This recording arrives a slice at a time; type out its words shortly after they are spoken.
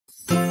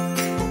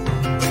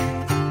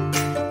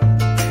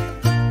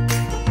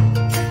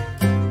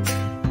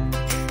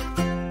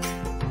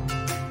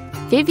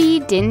Vivi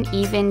didn't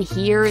even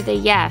hear the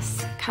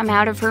yes come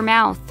out of her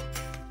mouth.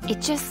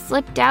 It just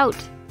slipped out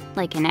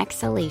like an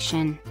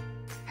exhalation.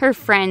 Her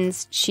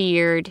friends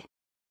cheered.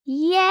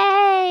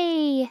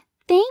 Yay!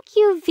 Thank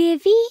you,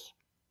 Vivi.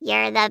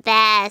 You're the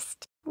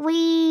best.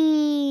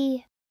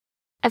 Whee!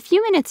 A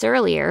few minutes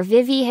earlier,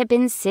 Vivi had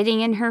been sitting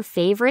in her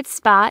favorite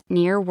spot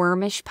near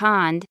Wormish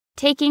Pond,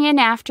 taking an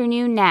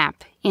afternoon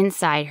nap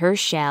inside her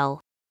shell.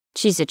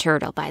 She's a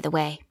turtle, by the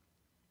way.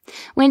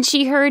 When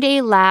she heard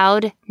a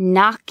loud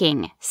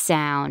knocking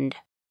sound.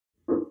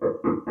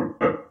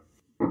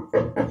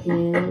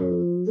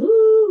 Hello,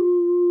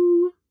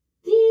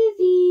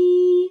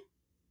 Vivi.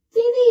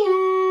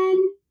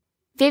 Vivian.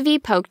 Vivi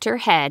poked her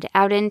head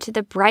out into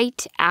the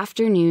bright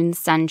afternoon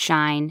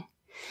sunshine.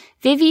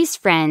 Vivi's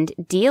friend,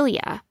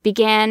 Delia,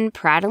 began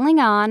prattling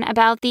on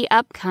about the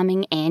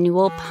upcoming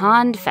annual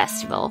pond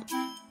festival.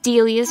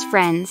 Delia's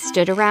friends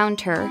stood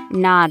around her,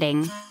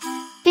 nodding.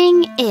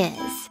 Thing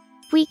is,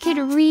 we could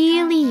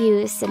really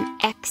use some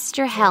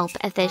extra help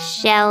at the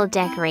shell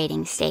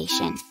decorating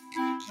station.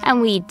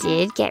 And we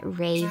did get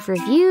rave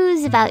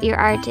reviews about your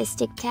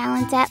artistic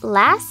talents at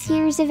last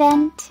year's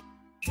event.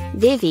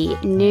 Vivi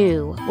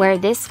knew where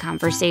this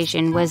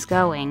conversation was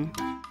going.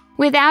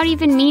 Without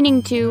even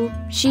meaning to,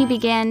 she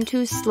began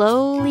to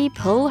slowly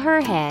pull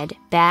her head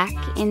back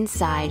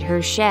inside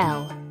her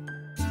shell.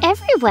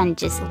 Everyone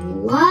just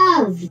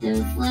loves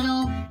those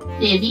little...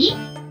 Vivi?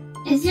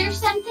 Is there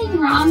something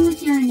wrong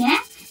with your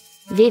neck?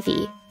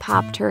 Vivi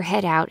popped her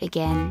head out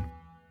again.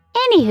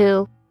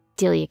 Anywho,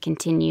 Delia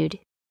continued.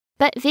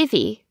 But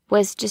Vivi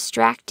was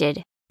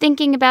distracted,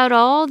 thinking about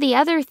all the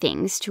other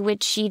things to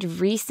which she'd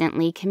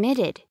recently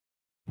committed.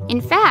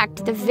 In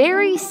fact, the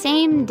very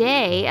same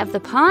day of the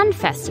pond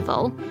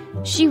festival,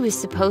 she was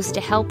supposed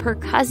to help her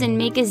cousin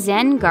make a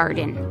Zen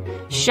garden,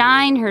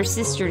 shine her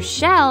sister's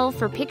shell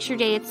for picture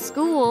day at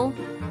school,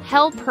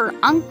 help her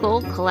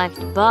uncle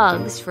collect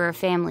bugs for a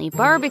family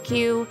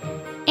barbecue,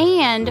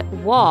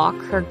 and walk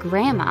her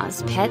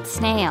grandma's pet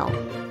snail.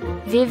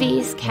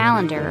 Vivi's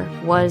calendar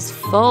was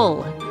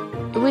full.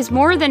 It was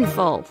more than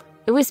full.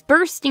 It was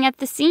bursting at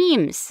the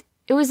seams.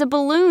 It was a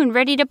balloon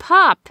ready to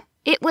pop.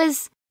 It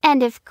was...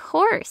 And of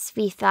course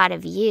we thought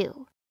of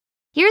you.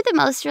 You're the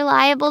most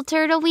reliable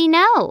turtle we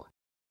know.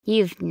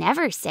 You've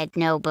never said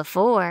no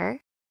before.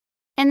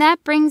 And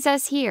that brings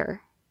us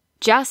here,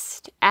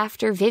 just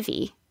after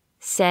Vivi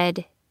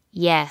said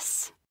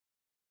yes.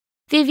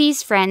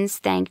 Vivi's friends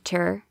thanked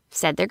her,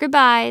 said their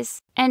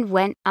goodbyes, and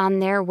went on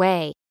their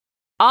way,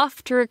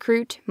 off to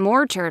recruit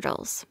more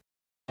turtles.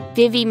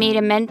 Vivi made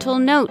a mental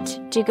note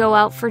to go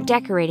out for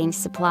decorating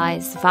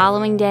supplies the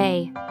following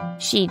day.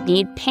 She'd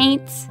need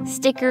paints,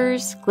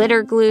 stickers,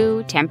 glitter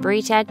glue,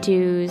 temporary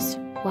tattoos.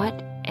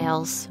 What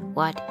else?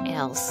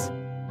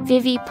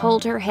 Vivi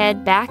pulled her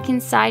head back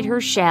inside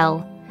her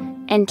shell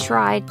and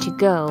tried to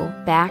go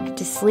back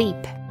to sleep.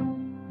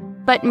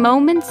 But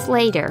moments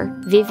later,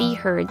 Vivi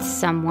heard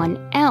someone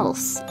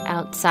else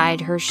outside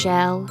her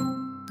shell.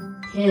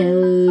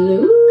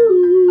 Hello?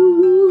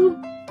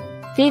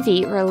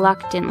 Vivi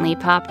reluctantly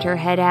popped her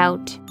head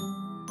out.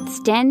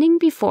 Standing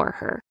before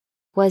her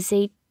was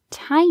a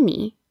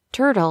tiny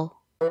turtle.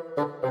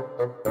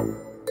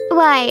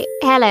 Why,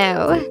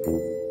 hello.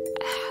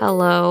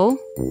 Hello?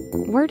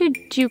 Where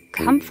did you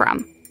come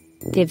from?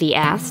 Vivi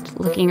asked,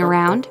 looking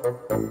around.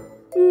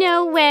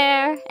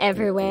 Nowhere,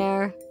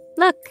 everywhere.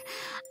 Look,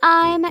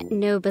 I'm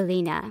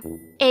Nobelina,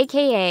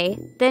 a.k.a.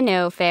 the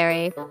No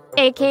Fairy,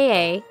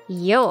 a.k.a.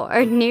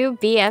 your new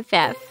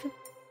BFF.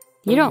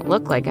 You don't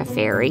look like a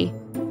fairy.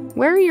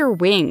 Where are your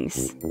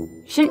wings?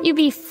 Shouldn't you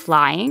be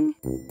flying?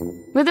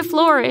 With a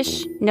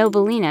flourish,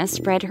 Nobelina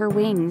spread her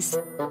wings.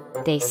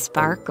 They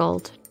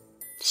sparkled.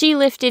 She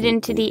lifted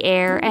into the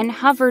air and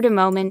hovered a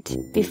moment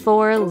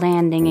before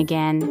landing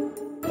again.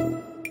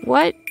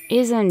 What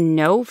is a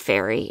no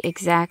fairy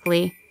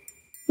exactly?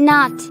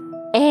 Not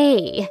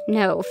a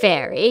no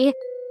fairy,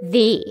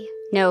 the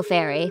no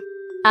fairy.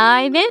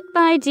 I'm it,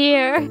 my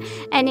dear,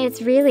 and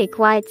it's really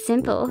quite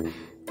simple.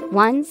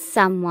 Once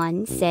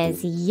someone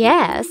says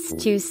yes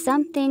to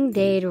something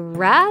they'd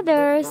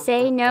rather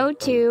say no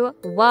to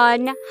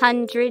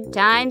 100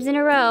 times in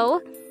a row,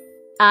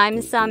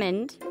 I'm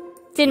summoned.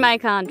 It's in my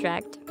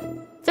contract.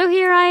 So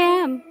here I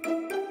am.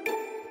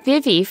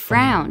 Vivi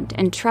frowned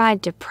and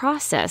tried to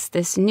process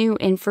this new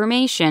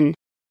information.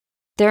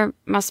 There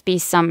must be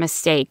some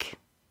mistake.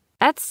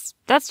 That's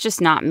just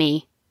not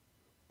me.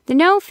 The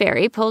No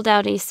Fairy pulled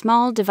out a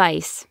small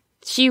device.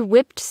 She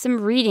whipped some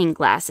reading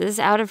glasses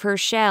out of her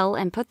shell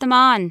and put them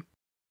on.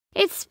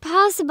 It's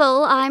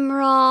possible I'm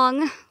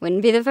wrong.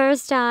 Wouldn't be the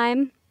first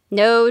time.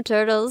 No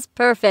turtle's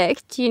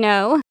perfect, you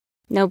know,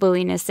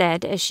 Nobelina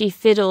said as she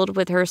fiddled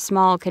with her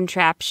small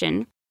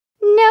contraption.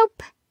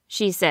 Nope,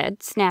 she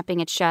said, snapping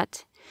it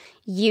shut.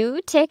 You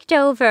ticked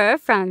over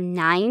from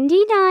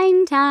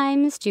 99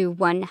 times to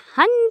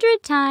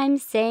 100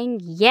 times saying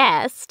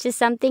yes to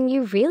something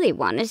you really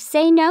wanted to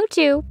say no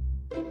to.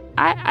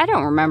 I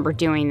don't remember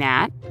doing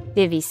that,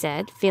 Vivi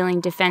said,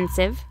 feeling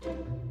defensive.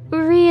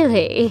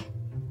 Really?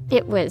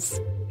 It was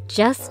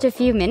just a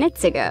few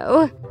minutes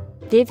ago.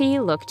 Vivi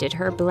looked at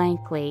her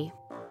blankly.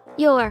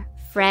 Your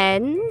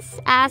friends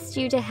asked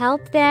you to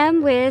help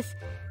them with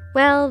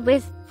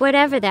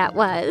whatever that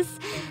was.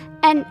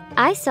 And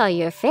I saw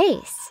your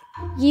face.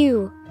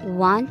 You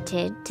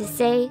wanted to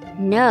say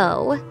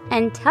no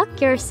and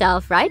tuck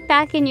yourself right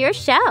back in your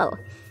shell.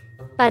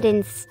 But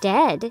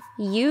instead,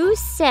 you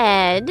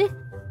said,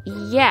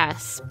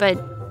 Yes,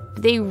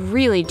 but they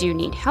really do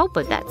need help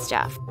with that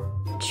stuff.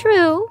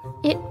 True,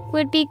 it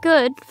would be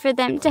good for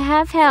them to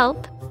have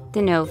help,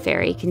 The No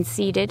Fairy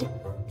conceded.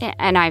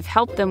 And I've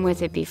helped them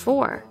with it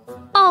before.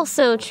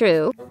 Also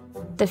true,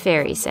 The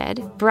fairy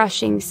said,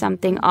 brushing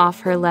something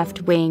off her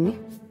left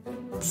wing.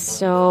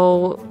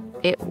 So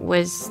it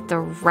was the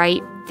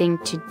right thing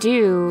to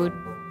do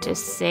to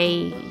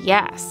say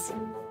yes.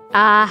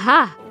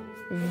 Aha!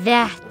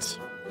 That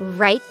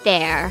right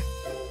there,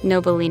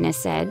 Nobelina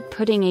said,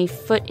 putting a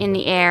foot in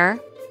the air.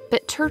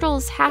 But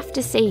turtles have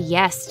to say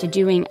yes to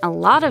doing a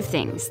lot of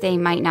things they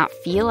might not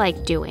feel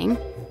like doing,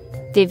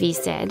 Vivi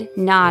said,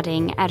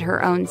 nodding at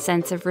her own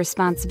sense of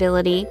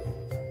responsibility.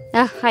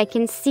 I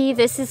can see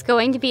this is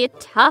going to be a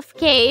tough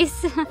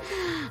case.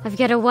 I've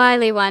got a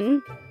wily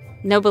one.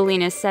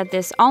 Nobelina said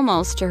this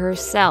almost to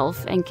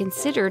herself and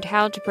considered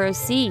how to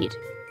proceed.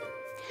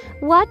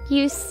 What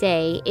you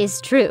say is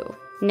true,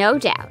 no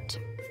doubt.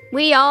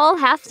 We all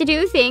have to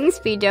do things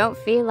we don't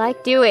feel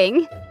like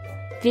doing.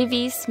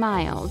 Vivi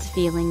smiled,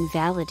 feeling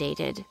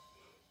validated.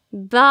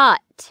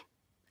 But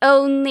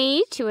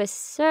only to a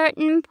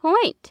certain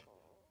point.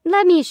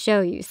 Let me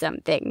show you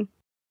something.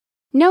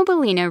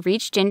 Nobelina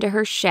reached into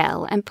her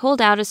shell and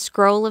pulled out a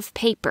scroll of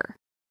paper.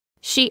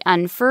 She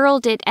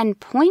unfurled it and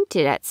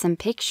pointed at some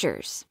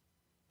pictures.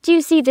 Do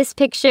you see this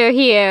picture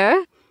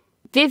here?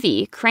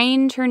 Vivi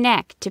craned her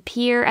neck to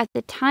peer at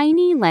the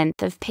tiny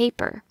length of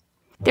paper.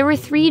 There were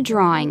 3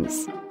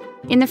 drawings.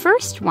 In the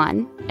first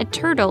one, a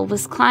turtle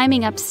was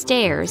climbing up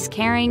stairs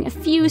carrying a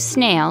few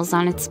snails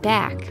on its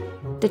back.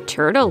 The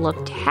turtle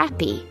looked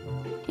happy.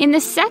 In the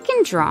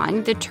second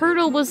drawing, the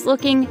turtle was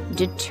looking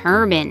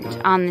determined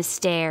on the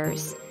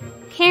stairs,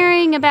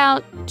 carrying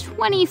about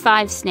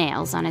 25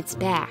 snails on its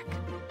back.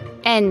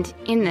 And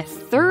in the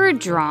third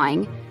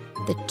drawing,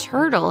 the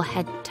turtle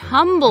had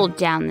tumbled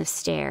down the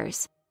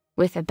stairs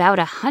with about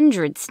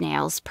 100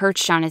 snails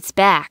perched on its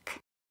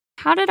back.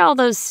 How did all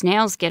those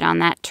snails get on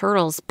that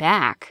turtle's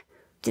back?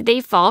 Did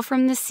they fall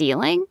from the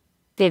ceiling?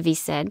 Vivi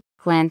said,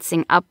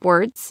 glancing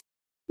upwards.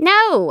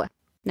 No,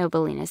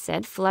 Nobelina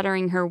said,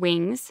 fluttering her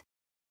wings.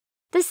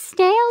 The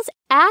snails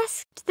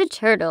asked the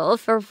turtle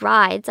for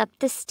rides up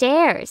the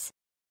stairs.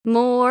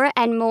 More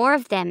and more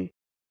of them.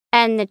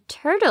 And the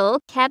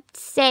turtle kept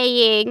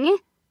saying...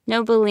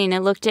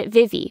 Nobelina looked at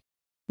Vivi,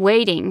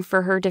 waiting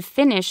for her to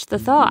finish the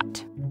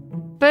thought.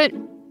 But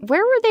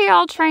where were they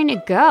all trying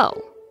to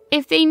go?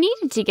 If they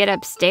needed to get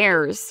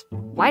upstairs,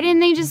 why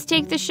didn't they just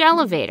take the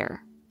shell-elevator?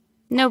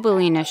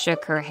 Nobelina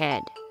shook her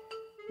head.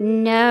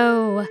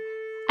 No.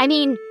 I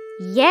mean,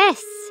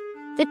 yes.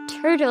 The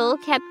turtle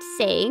kept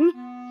saying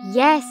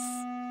yes.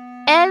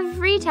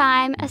 Every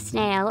time a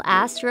snail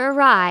asked for a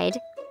ride,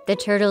 the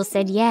turtle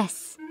said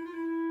yes.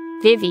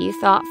 Vivi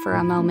thought for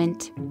a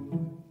moment.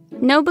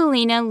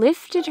 Nobelina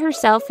lifted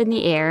herself in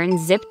the air and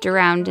zipped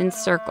around in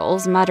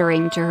circles,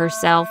 muttering to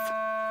herself.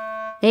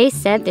 They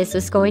said this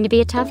was going to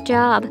be a tough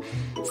job.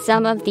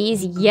 Some of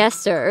these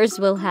yesers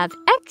will have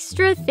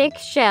extra thick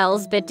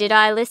shells, but did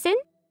I listen?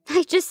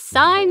 I just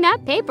signed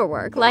that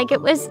paperwork like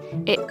it was...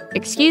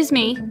 Excuse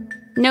me.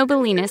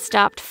 Nobelina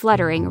stopped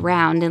fluttering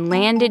around and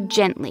landed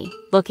gently,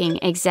 looking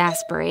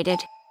exasperated.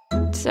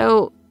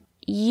 So,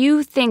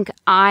 you think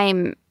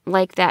I'm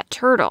like that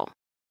turtle?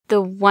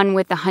 The one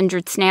with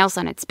 100 snails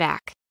on its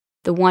back?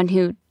 The one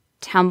who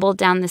tumbled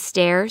down the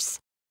stairs?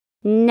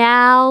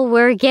 Now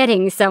we're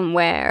getting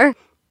somewhere.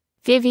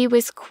 Vivi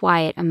was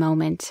quiet a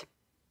moment.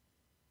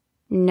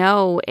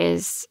 No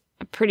is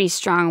a pretty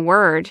strong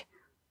word.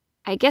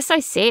 I guess I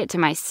say it to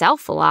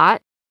myself a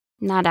lot,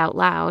 not out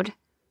loud.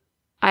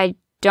 I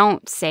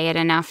don't say it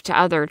enough to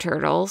other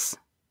turtles.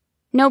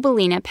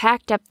 Nobelina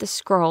packed up the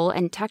scroll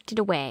and tucked it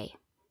away.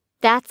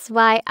 That's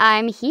why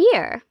I'm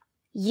here.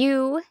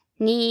 You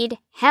need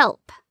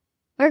help.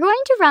 We're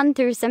going to run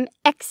through some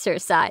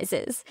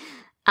exercises.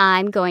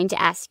 I'm going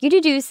to ask you to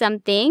do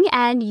something,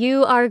 and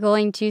you are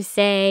going to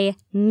say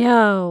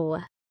no.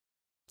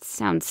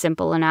 Sounds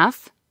simple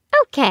enough.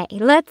 Okay,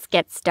 let's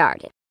get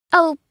started.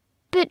 Oh,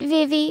 but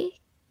Vivi,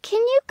 can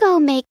you go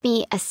make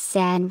me a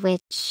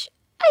sandwich?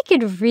 I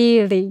could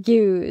really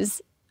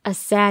use a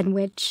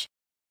sandwich.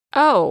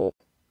 Oh,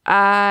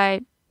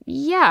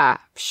 yeah,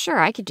 sure,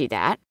 I could do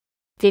that.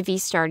 Vivi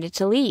started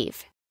to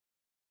leave.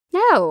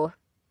 No.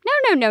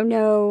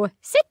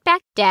 Sit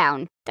back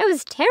down. That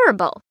was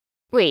terrible.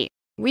 Wait,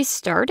 we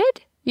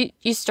started?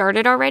 You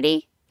started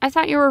already? I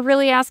thought you were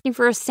really asking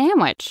for a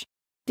sandwich.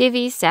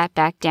 Vivi sat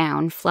back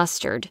down,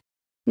 flustered.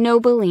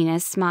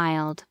 Nobelina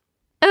smiled.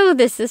 Oh,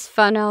 this is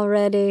fun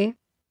already.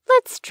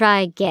 Let's try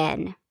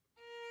again.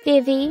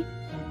 Vivi,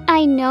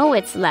 I know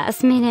it's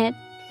last minute,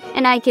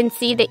 and I can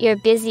see that you're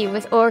busy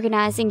with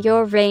organizing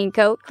your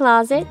raincoat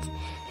closet,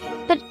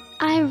 but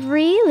I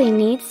really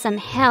need some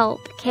help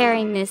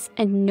carrying this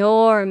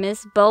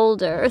enormous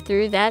boulder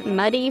through that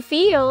muddy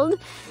field.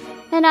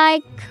 And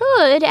I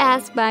could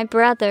ask my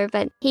brother,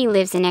 but he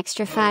lives an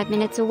extra 5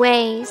 minutes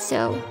away,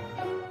 so...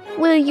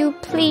 Will you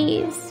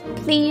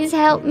please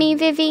help me,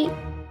 Vivi?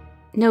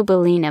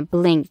 Nobelina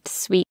blinked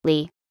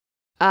sweetly.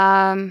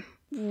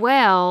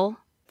 Well...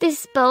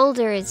 This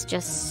boulder is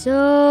just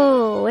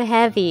so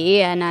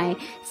heavy, and I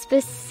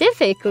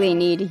specifically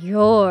need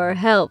your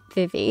help,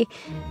 Vivi.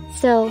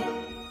 So,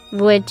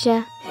 would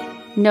ya?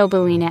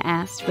 Nobelina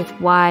asked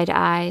with wide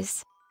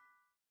eyes.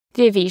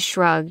 Vivi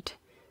shrugged.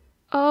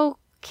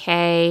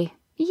 Okay.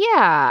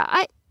 Yeah,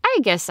 I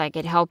guess I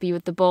could help you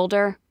with the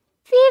boulder.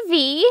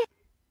 Vivi!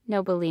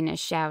 Nobelina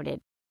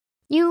shouted.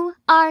 You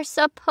are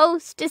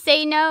supposed to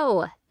say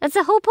no. That's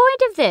the whole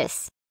point of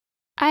this.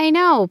 I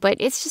know, but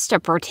it's just a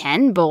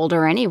pretend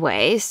boulder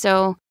anyway,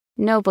 so...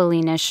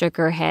 Nobelina shook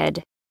her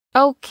head.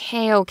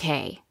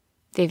 Okay,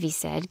 Vivi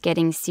said,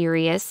 getting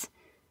serious.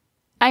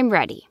 I'm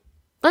ready.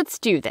 Let's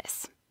do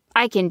this.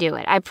 I can do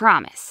it, I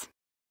promise.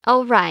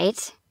 All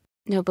right,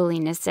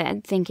 Nobelina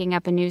said, thinking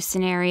up a new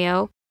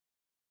scenario.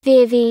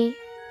 Vivi,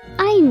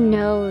 I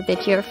know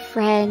that your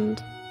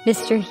friend,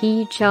 Mr.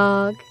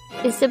 Hedgehog,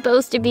 is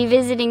supposed to be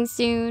visiting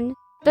soon,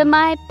 but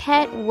my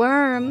pet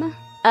worm,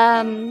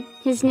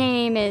 his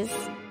name is,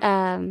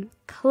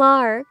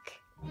 Clark,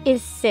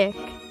 is sick.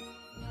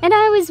 And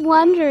I was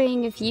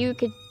wondering if you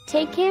could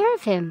take care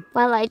of him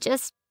while I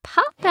just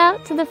pop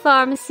out to the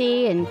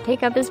pharmacy and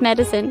pick up his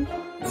medicine.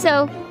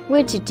 So,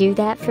 would you do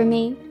that for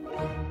me?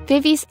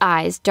 Vivi's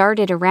eyes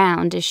darted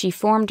around as she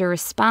formed a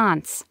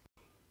response.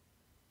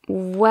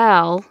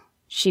 Well,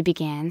 she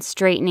began,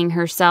 straightening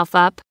herself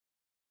up.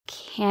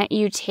 Can't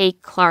you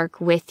take Clark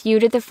with you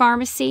to the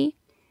pharmacy?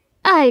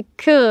 I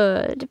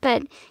could,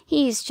 but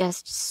he's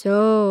just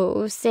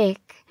so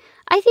sick.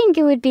 I think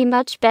it would be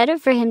much better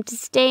for him to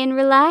stay and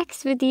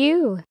relax with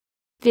you.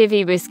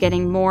 Vivi was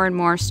getting more and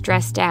more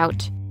stressed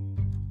out.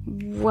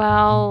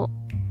 Well,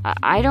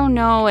 I don't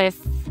know if...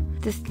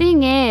 The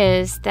thing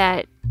is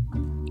that...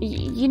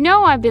 You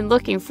know I've been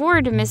looking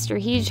forward to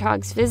Mr.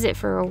 Hedgehog's visit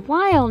for a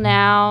while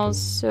now,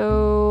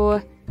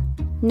 so...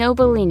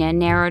 Nobelina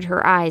narrowed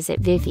her eyes at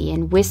Vivi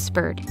and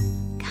whispered,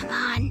 Come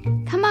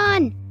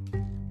on.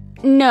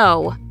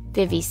 No,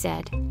 Vivi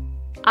said.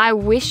 I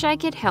wish I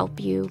could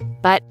help you,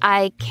 but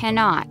I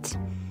cannot.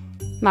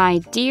 My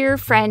dear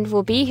friend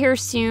will be here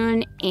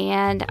soon,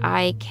 and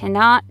I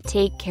cannot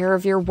take care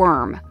of your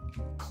worm,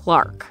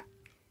 Clark.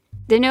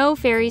 The No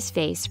Fairy's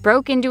face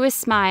broke into a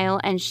smile,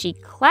 and she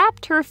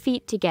clapped her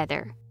feet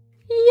together.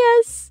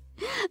 Yes,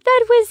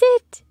 that was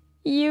it.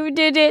 You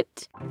did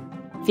it.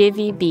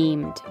 Vivi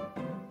beamed.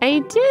 I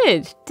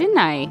did, didn't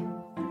I?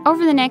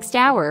 Over the next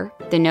hour,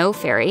 the No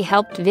Fairy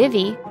helped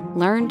Vivi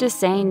learn to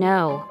say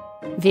no.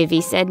 Vivi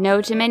said no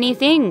to many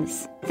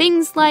things.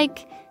 Things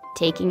like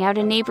taking out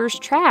a neighbor's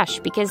trash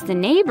because the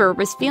neighbor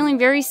was feeling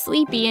very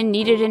sleepy and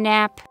needed a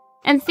nap.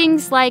 And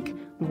things like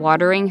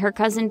watering her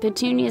cousin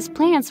Petunia's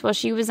plants while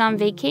she was on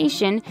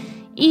vacation,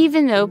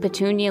 even though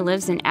Petunia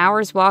lives an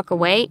hour's walk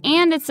away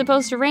and it's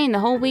supposed to rain the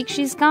whole week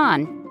she's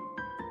gone.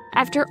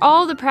 After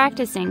all the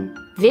practicing,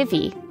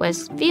 Vivi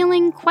was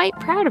feeling quite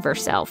proud of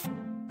herself.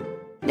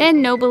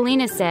 Then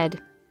Nobelina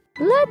said,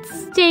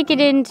 Let's take it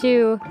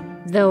into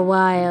the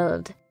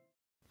wild.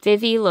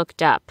 Vivi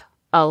looked up,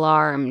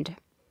 alarmed.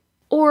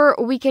 Or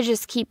we could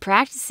just keep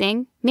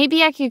practicing.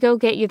 Maybe I could go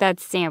get you that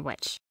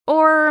sandwich.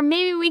 Or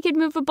maybe we could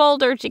move a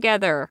boulder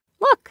together.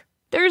 Look,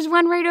 there's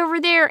one right over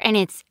there, and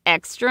it's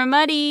extra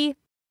muddy.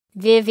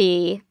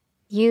 Vivi,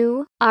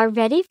 you are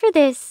ready for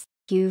this.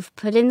 You've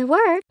put in the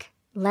work.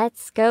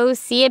 Let's go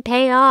see it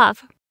pay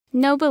off.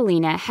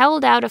 Nobelina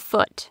held out a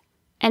foot,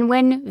 and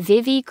when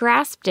Vivi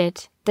grasped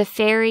it, the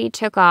fairy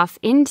took off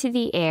into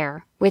the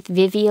air, with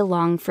Vivi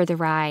along for the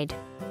ride.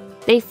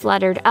 They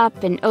fluttered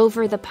up and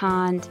over the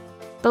pond.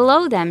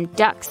 Below them,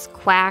 ducks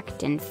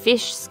quacked and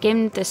fish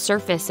skimmed the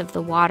surface of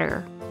the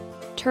water.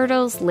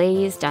 Turtles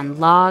lazed on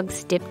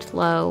logs dipped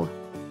low.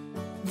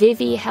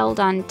 Vivi held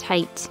on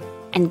tight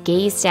and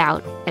gazed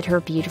out at her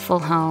beautiful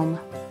home.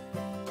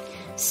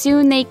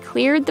 Soon they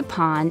cleared the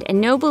pond,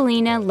 and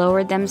Nobelina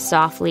lowered them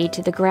softly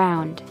to the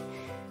ground.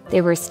 They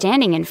were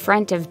standing in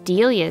front of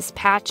Delia's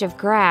patch of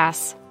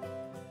grass.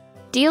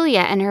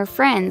 Delia and her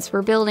friends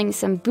were building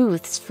some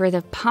booths for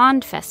the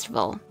pond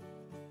festival.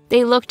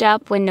 They looked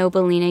up when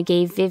Nobelina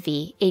gave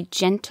Vivi a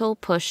gentle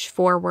push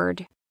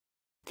forward.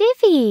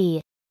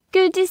 Vivi,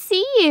 good to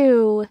see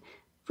you.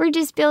 We're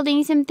just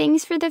building some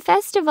things for the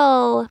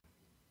festival.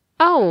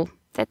 Oh,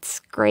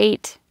 that's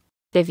great,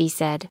 Vivi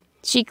said.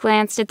 She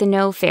glanced at the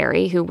No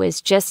Fairy, who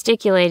was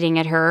gesticulating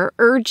at her,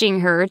 urging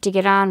her to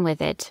get on with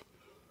it.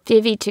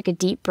 Vivi took a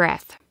deep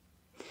breath.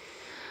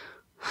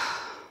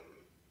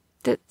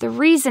 The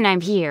reason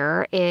I'm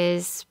here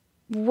is,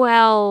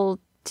 well,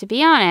 to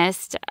be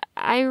honest,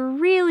 I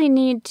really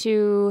need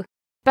to...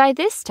 By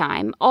this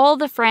time, all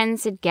the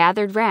friends had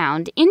gathered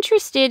round,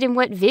 interested in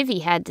what Vivi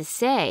had to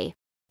say.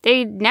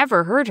 They'd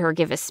never heard her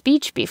give a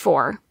speech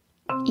before.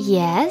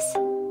 Yes,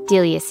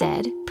 Delia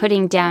said,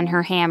 putting down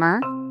her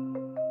hammer.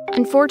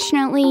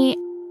 Unfortunately,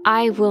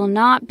 I will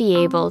not be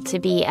able to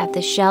be at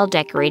the shell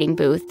decorating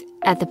booth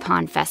at the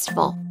pond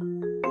festival.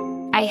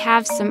 I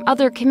have some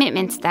other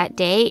commitments that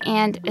day,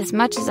 and as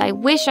much as I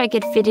wish I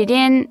could fit it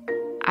in,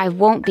 I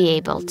won't be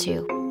able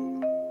to."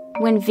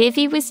 When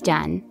Vivi was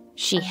done,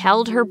 she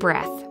held her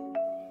breath.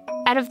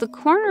 Out of the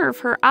corner of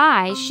her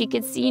eye, she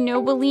could see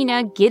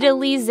Nobelina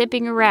giddily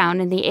zipping around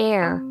in the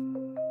air.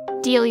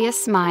 Delia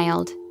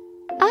smiled.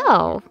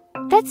 "Oh,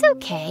 that's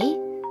okay.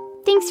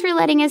 Thanks for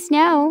letting us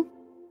know.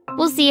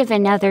 We'll see if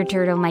another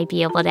turtle might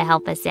be able to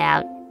help us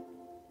out."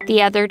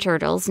 The other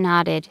turtles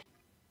nodded.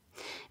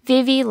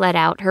 Vivi let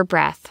out her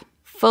breath,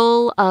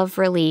 full of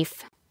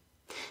relief.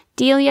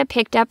 Delia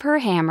picked up her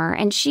hammer,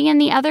 and she and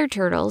the other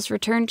turtles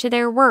returned to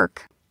their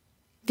work.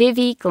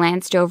 Vivi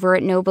glanced over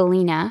at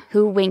Nobelina,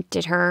 who winked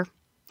at her.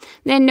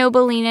 Then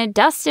Nobelina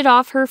dusted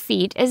off her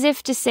feet as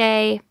if to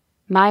say,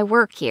 "My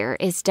work here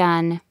is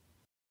done."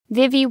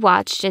 Vivi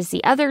watched as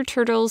the other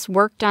turtles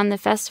worked on the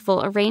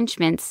festival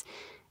arrangements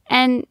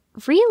and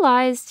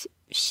realized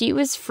she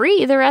was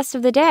free the rest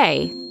of the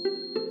day.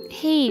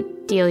 "Hey,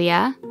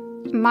 Delia,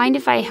 mind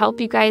if I help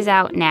you guys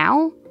out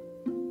now?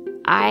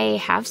 I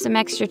have some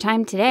extra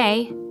time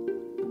today."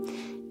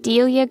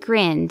 Delia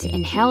grinned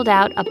and held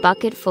out a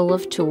bucket full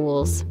of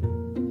tools.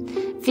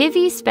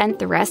 Vivi spent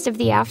the rest of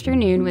the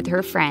afternoon with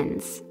her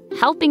friends,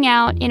 helping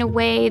out in a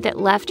way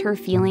that left her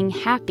feeling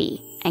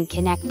happy and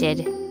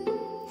connected.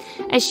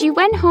 As she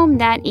went home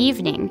that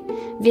evening,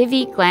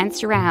 Vivi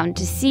glanced around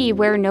to see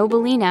where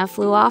Nobelina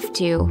flew off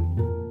to.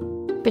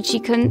 But she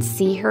couldn't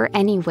see her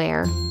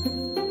anywhere.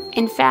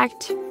 In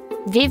fact,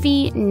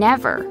 Vivi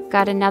never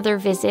got another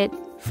visit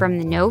from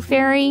the No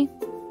Fairy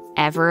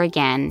ever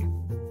again.